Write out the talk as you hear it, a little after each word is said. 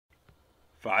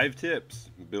5 tips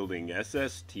building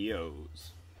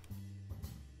SSTOs.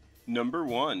 Number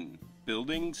 1.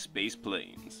 Building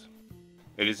spaceplanes.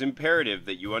 It is imperative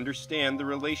that you understand the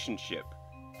relationship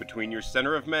between your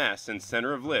center of mass and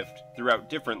center of lift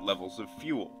throughout different levels of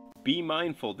fuel. Be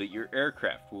mindful that your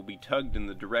aircraft will be tugged in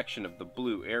the direction of the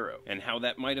blue arrow, and how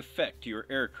that might affect your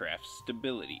aircraft's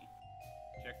stability.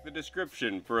 Check the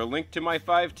description for a link to my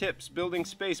 5 tips building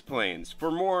spaceplanes for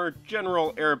more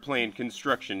general airplane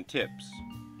construction tips.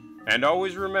 And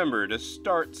always remember to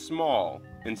start small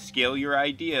and scale your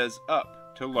ideas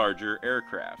up to larger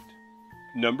aircraft.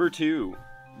 Number 2.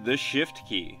 The Shift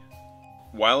key.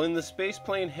 While in the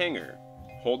spaceplane hangar,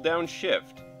 hold down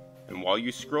Shift, and while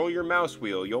you scroll your mouse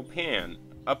wheel, you'll pan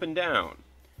up and down.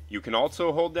 You can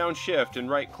also hold down Shift and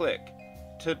right-click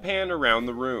to pan around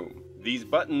the room. These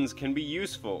buttons can be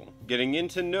useful getting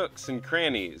into nooks and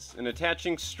crannies and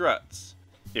attaching struts.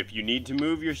 If you need to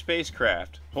move your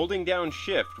spacecraft, holding down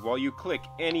Shift while you click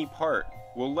any part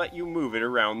will let you move it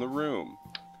around the room.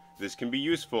 This can be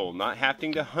useful, not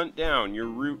having to hunt down your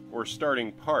root or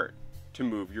starting part to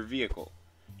move your vehicle.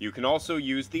 You can also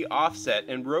use the offset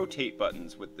and rotate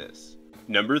buttons with this.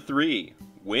 Number 3.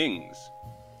 Wings.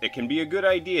 It can be a good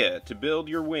idea to build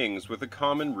your wings with a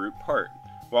common root part.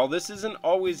 While this isn't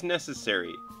always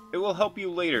necessary, it will help you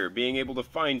later being able to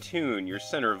fine-tune your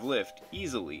center of lift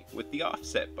easily with the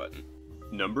offset button.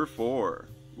 Number 4.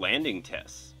 Landing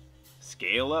tests.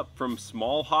 Scale up from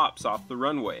small hops off the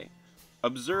runway.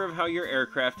 Observe how your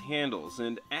aircraft handles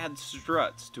and add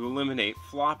struts to eliminate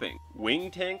flopping.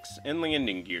 Wing tanks and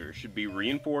landing gear should be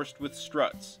reinforced with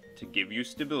struts to give you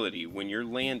stability when you're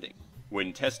landing.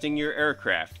 When testing your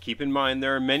aircraft, keep in mind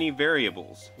there are many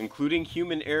variables, including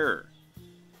human error.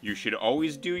 You should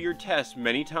always do your test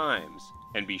many times,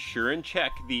 and be sure and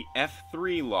check the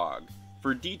F3 log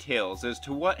for details as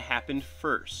to what happened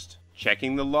first.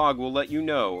 Checking the log will let you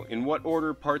know in what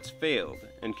order parts failed,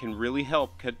 and can really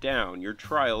help cut down your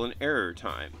trial and error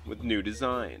time with new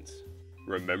designs.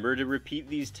 Remember to repeat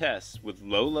these tests with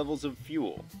low levels of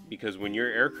fuel, because when your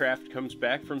aircraft comes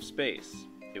back from space,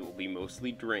 it will be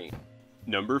mostly drained.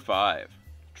 Number 5.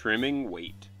 Trimming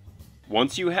weight.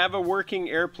 Once you have a working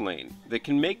airplane that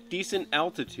can make decent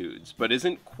altitudes but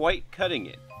isn't quite cutting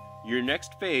it, your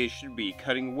next phase should be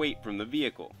cutting weight from the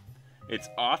vehicle. It's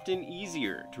often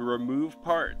easier to remove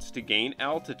parts to gain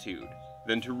altitude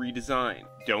than to redesign.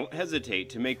 Don't hesitate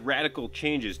to make radical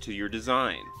changes to your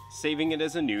design, saving it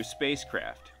as a new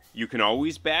spacecraft. You can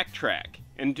always backtrack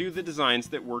and do the designs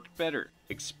that worked better.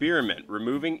 Experiment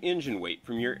removing engine weight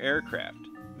from your aircraft.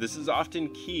 This is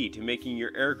often key to making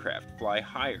your aircraft fly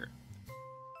higher.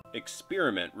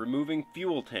 Experiment removing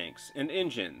fuel tanks and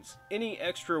engines, any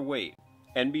extra weight,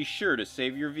 and be sure to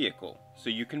save your vehicle so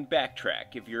you can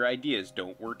backtrack if your ideas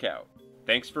don't work out.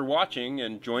 Thanks for watching,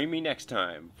 and join me next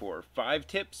time for 5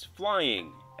 tips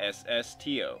flying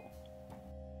SSTO.